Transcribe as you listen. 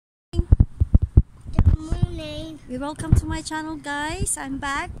Welcome to my channel, guys. I'm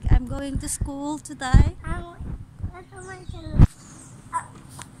back. I'm going to school today.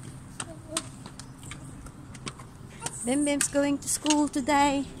 Bim Bim's going to school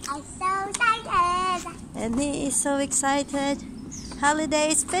today. I'm so excited. And he is so excited.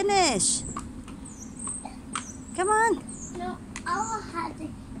 Holiday is finished. Come on. No, our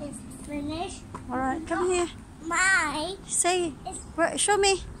holiday is finished. Alright, come here. My Say, show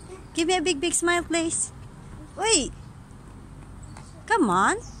me. Give me a big smile, please. Wait. Come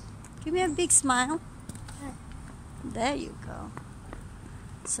on. Give me a big smile. There you go.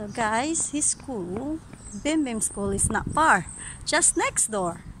 So guys, his school, Bim Bim school, is not far. Just next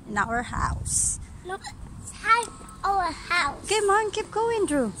door in our house. look inside our house. Come on, keep going,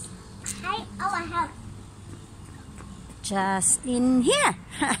 Drew. Inside our house. Just in here.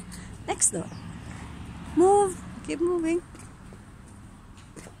 Next door. Move. Keep moving.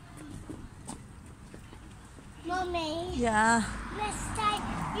 Mommy. Yeah. Next time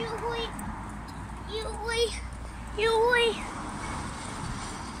you will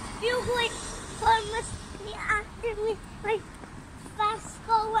promise me after me like fast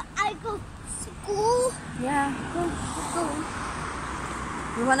go when I go to school. Yeah. Go.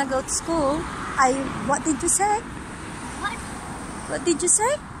 You wanna go to school? What did you say? What? What did you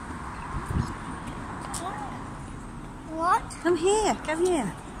say? What? Come here. Come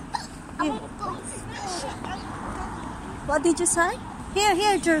here. I want to go to school. What did you say?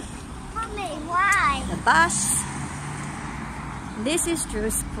 Here, Drew. Mommy, why? The bus. This is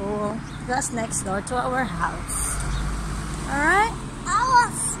Drew's school. Just next door to our house. Alright?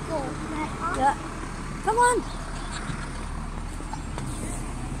 Our school. Yeah. Come on.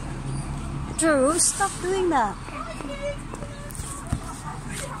 Drew, stop doing that.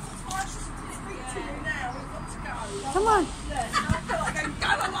 Come on. Go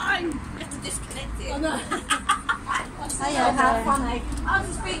alone! You have to disconnect it. Oh no. Hiya, Have fun, eh? I'll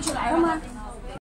just speak to you later. Come on.